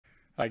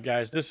All right,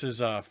 guys, this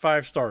is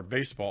 5-star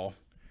baseball,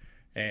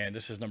 and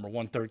this is number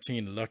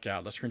 113. Look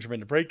out. Let's screen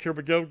the break. Here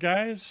we go,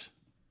 guys.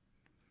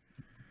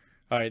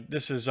 All right,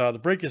 this is the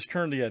break is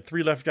currently at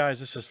 3 left, guys.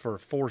 This is for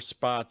 4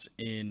 spots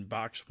in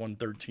box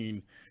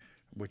 113,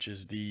 which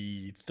is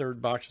the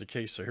 3rd box of the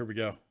case. So here we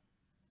go.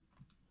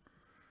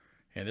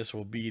 And this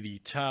will be the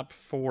top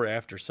 4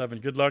 after 7.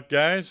 Good luck,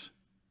 guys.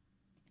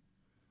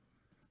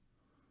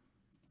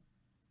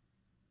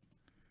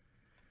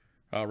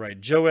 All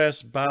right, Joe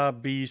S.,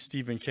 Bob B.,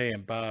 Stephen K.,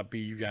 and Bob B.,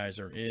 you guys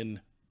are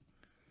in.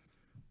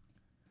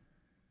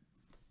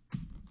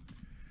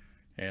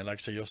 And like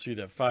I say, you'll see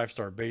that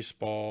 5-star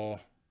baseball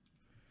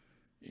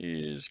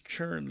is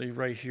currently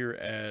right here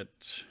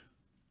at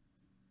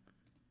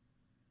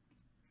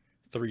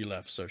 3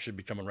 left. So it should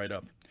be coming right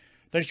up.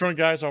 Thanks for joining,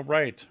 guys. All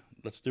right,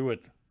 let's do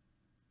it.